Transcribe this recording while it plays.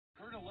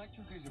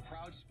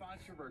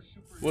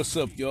What's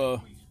up,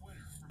 y'all?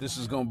 This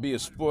is gonna be a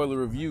spoiler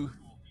review.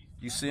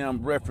 You see, I'm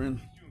repping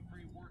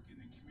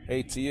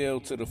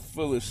ATL to the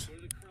fullest.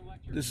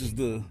 This is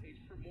the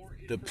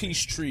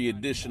Peachtree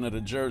edition of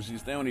the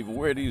jerseys. They don't even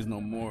wear these no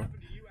more.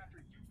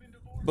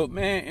 But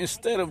man,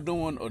 instead of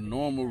doing a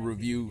normal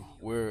review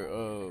where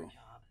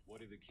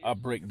I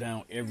break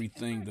down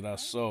everything that I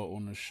saw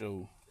on the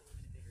show,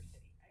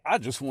 I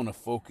just want to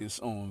focus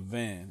on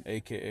Van,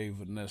 aka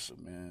Vanessa,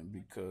 man,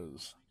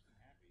 because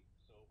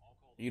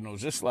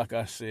just like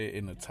I said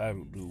in the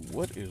title, dude,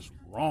 what is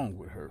wrong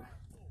with her?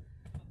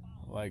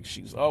 Like,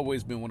 she's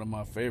always been one of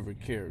my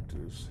favorite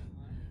characters.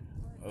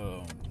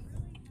 Um,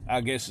 I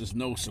guess it's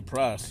no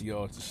surprise to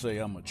y'all to say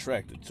I'm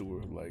attracted to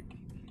her. Like,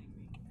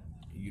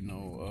 you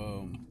know,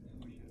 um,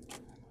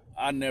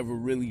 I never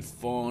really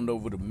fawned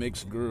over the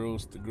mixed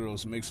girls, the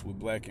girls mixed with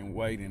black and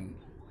white, and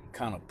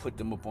kind of put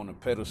them up on a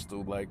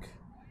pedestal like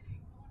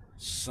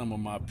some of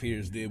my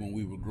peers did when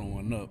we were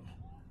growing up.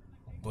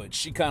 But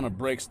she kind of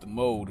breaks the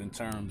mold in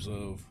terms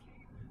of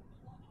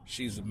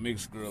she's a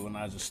mixed girl, and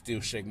I just still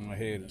shake my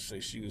head and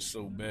say she was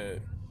so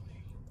bad.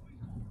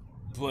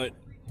 But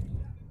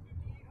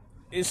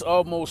it's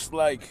almost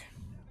like,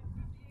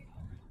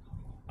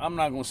 I'm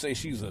not gonna say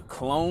she's a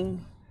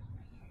clone,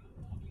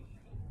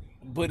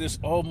 but it's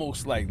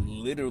almost like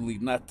literally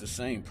not the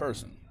same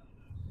person.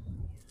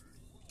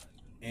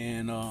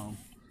 And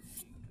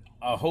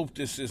I hope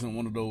this isn't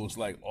one of those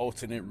like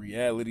alternate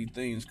reality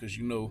things, because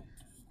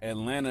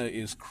Atlanta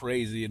is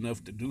crazy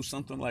enough to do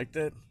something like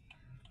that.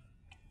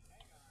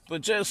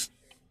 But just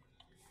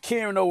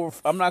carrying over,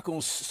 I'm not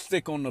going to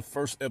stick on the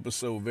first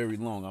episode very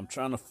long. I'm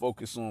trying to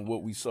focus on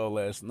what we saw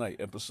last night,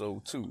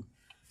 episode 2.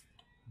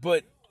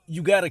 But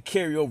you got to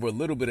carry over a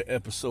little bit of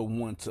episode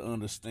 1 to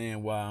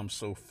understand why I'm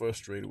so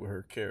frustrated with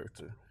her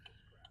character.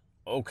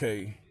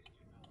 Okay,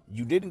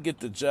 you didn't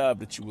get the job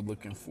that you were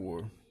looking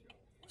for,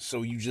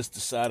 so you just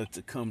decided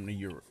to come to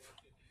Europe.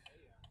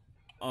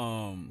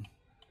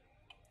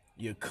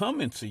 You're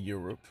coming to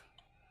Europe.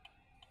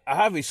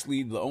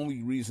 Obviously, the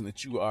only reason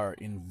that you are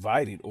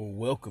invited or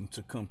welcome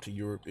to come to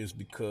Europe is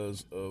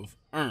because of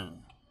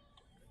Ern,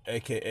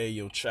 aka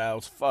your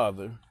child's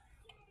father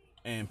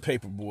and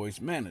Paperboy's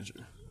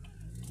manager.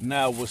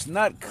 Now, what's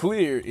not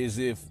clear is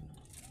if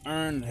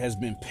Ern has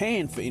been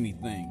paying for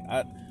anything.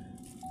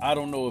 I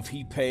don't know if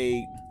he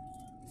paid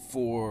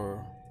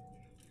for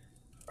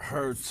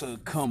her to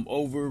come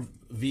over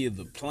via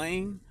the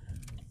plane.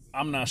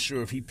 I'm not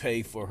sure if he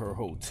paid for her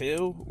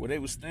hotel where they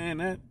were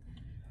staying at.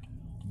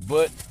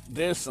 But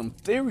there's some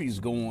theories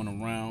going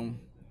around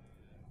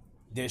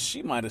that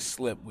she might have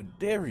slept with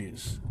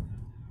Darius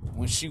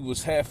when she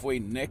was halfway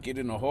naked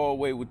in the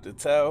hallway with the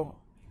towel.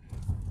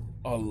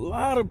 A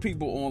lot of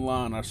people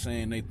online are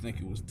saying they think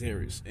it was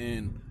Darius.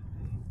 And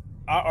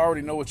I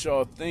already know what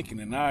y'all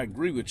thinking, and I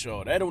agree with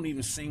y'all. That don't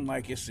even seem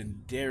like it's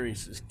in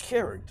Darius's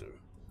character.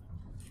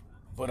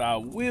 But I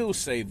will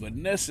say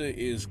Vanessa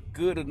is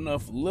good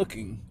enough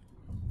looking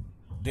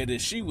that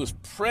if she was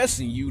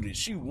pressing you that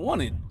she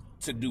wanted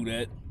to do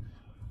that,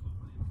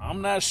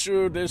 I'm not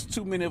sure there's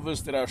too many of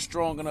us that are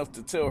strong enough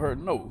to tell her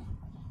no.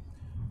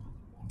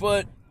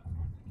 But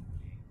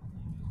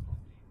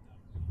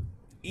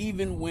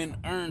even when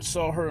Ern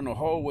saw her in the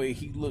hallway,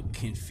 he looked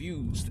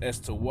confused as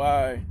to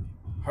why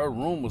her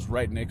room was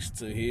right next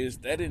to his.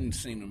 That didn't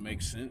seem to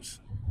make sense.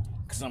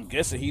 Because I'm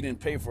guessing he didn't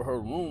pay for her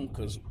room,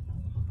 because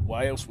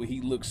why else would he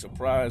look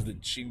surprised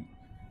that she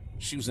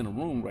was in a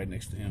room right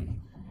next to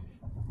him?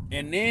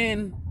 And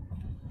then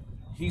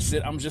he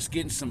said, I'm just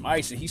getting some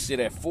ice. And he said,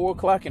 at 4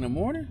 o'clock in the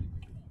morning?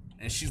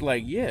 And she's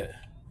like, yeah.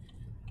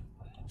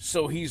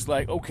 So he's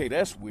like, okay,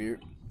 that's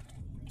weird.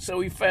 So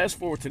we fast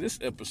forward to this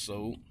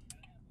episode.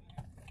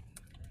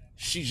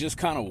 She's just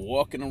kind of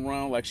walking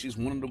around like she's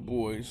one of the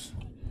boys.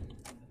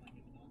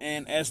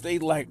 And as they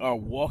are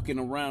walking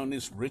around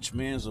this rich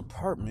man's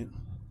apartment,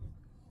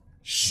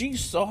 she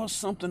saw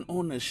something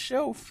on the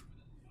shelf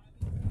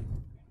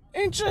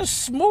and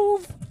just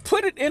smooth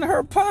put it in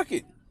her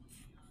pocket.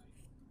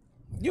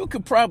 You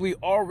could probably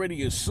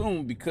already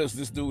assume, because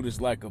this dude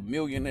is like a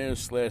millionaire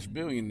 /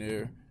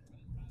 billionaire,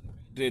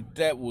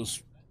 that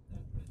was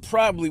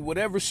probably,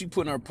 whatever she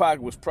put in her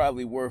pocket was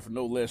probably worth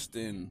no less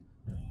than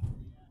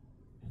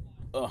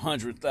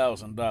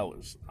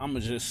 $100,000. I'm gonna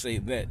just say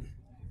that,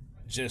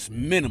 just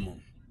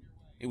minimum,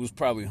 it was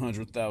probably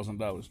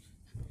 $100,000.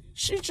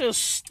 She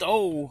just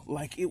stole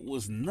like it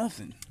was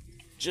nothing,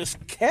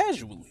 just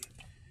casually.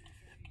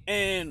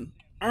 And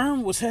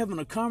Ern was having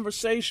a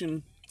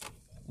conversation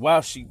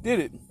while she did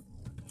it,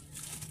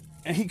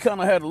 and he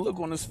kind of had a look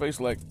on his face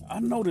like, I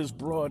know this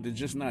broad did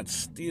just not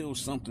steal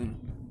something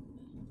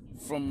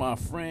from my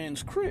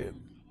friend's crib.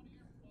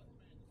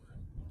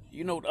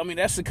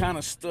 That's the kind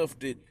of stuff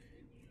that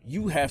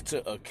you have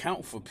to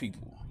account for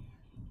people.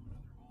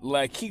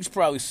 Like, he's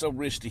probably so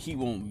rich that he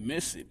won't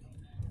miss it.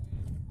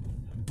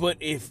 But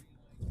if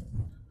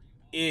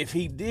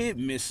he did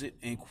miss it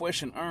and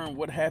question Ern,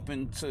 what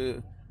happened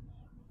to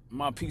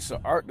my piece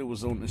of art that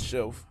was on the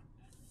shelf?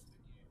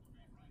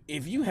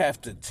 If you have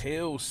to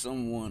tell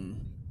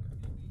someone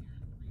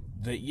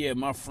that, yeah,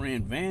 my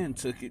friend Van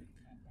took it,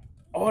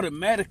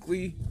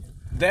 automatically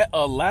that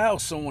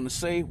allows someone to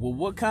say, well,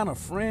 what kind of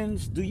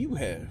friends do you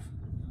have?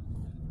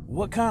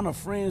 What kind of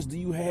friends do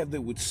you have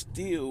that would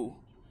steal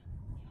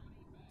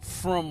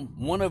from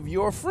one of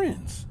your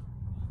friends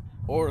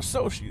or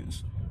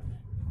associates?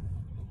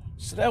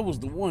 So that was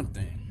the one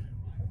thing.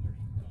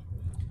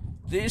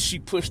 Then she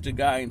pushed the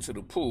guy into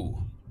the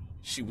pool.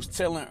 She was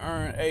telling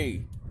Ern,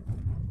 hey,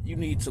 you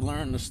need to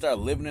learn to start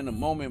living in the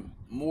moment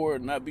more,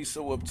 not be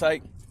so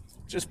uptight.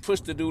 Just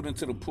push the dude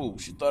into the pool.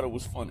 She thought it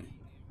was funny.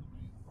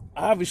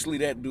 Obviously,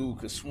 that dude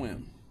could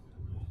swim.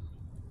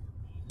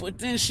 But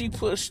then she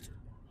pushed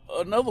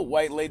another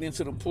white lady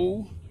into the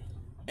pool,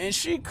 and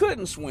she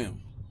couldn't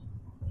swim.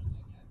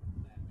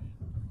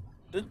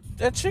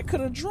 That chick could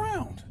have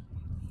drowned.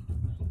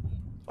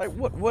 Like,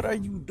 what are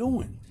you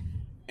doing?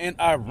 And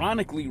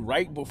ironically,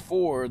 right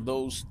before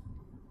those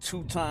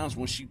two times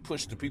when she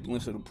pushed the people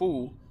into the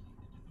pool,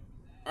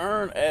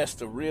 Ern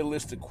asked a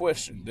realistic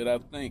question that I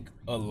think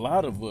a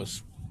lot of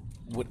us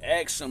would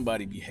ask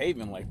somebody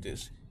behaving like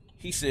this.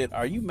 He said,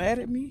 are you mad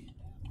at me?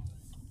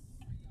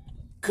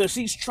 Because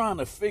he's trying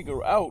to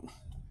figure out,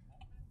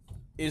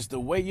 is the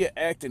way you're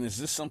acting, is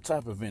this some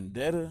type of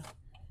vendetta?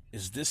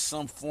 Is this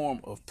some form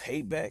of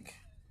payback?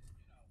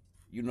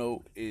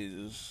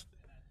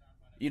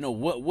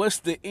 What's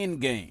the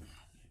end game?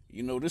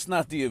 This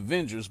not the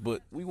Avengers,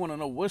 but we want to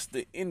know what's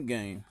the end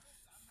game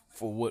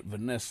for what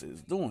Vanessa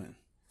is doing.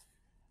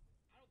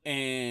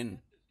 And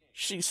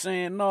she's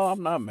saying, no,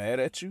 I'm not mad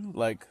at you.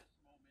 Like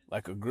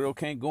a girl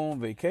can't go on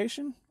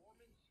vacation.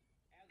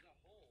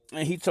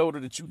 And he told her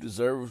that you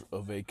deserve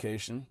a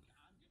vacation.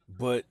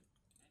 But,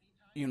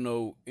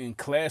 in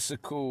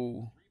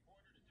classical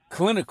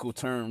clinical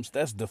terms,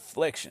 that's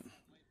deflection.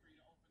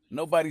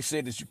 Nobody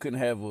said that you couldn't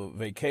have a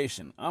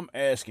vacation. I'm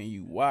asking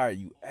you, why are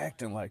you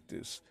acting like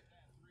this?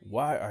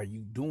 Why are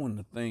you doing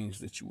the things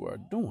that you are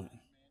doing?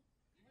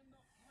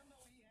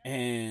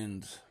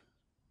 And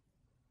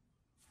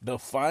the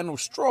final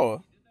straw,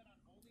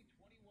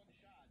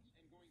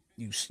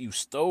 you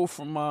stole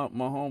from my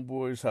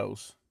homeboy's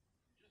house.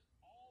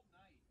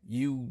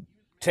 You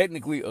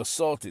technically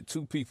assaulted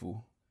two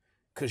people,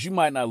 because you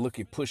might not look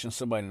at pushing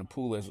somebody in the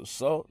pool as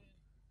assault,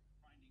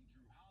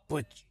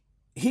 but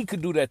he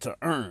could do that to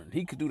Ern.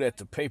 He could do that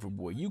to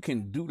Paperboy. You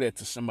can do that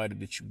to somebody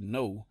that you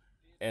know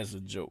as a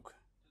joke.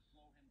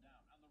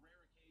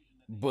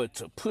 But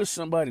to push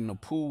somebody in the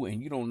pool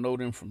and you don't know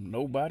them from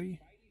nobody,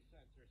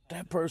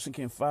 that person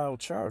can file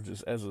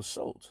charges as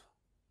assault.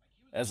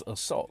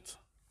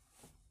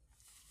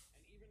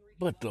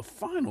 But the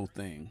final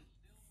thing,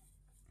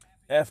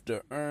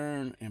 after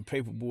Ern and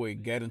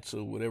Paperboy got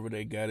into whatever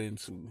they got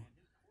into,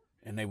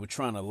 and they were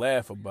trying to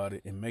laugh about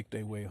it and make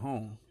their way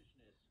home,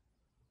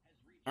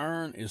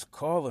 Ern is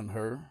calling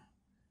her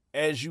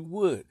as you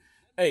would.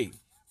 Hey,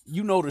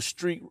 the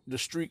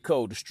street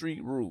code, the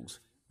street rules.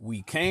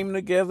 We came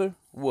together.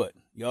 What?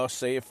 Y'all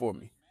say it for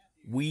me.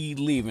 We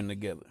leaving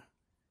together.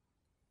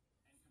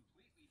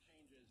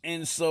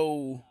 And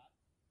so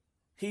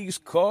he's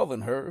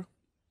calling her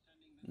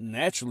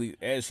naturally,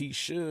 as he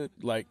should.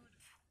 Like,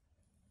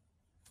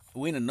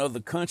 we in another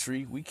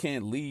country. We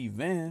can't leave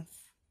Van.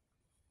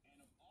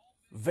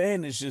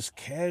 Van is just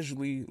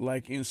casually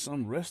like in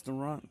some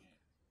restaurant,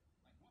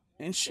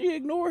 and she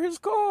ignored his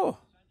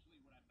call.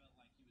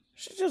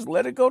 She just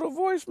let it go to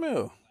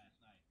voicemail.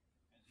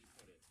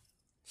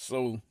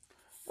 So,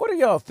 what do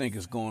y'all think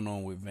is going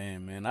on with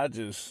Van, man?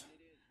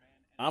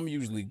 I'm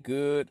usually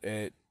good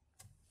at,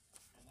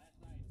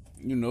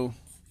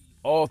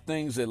 all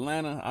things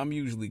Atlanta. I'm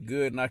usually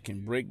good and I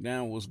can break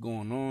down what's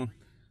going on.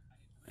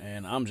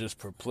 And I'm just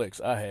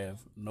perplexed. I have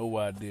no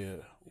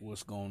idea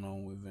what's going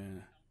on with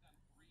Van.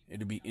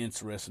 It'd be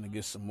interesting to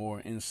get some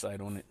more insight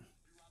on it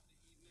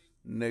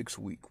next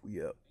week.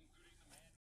 We up.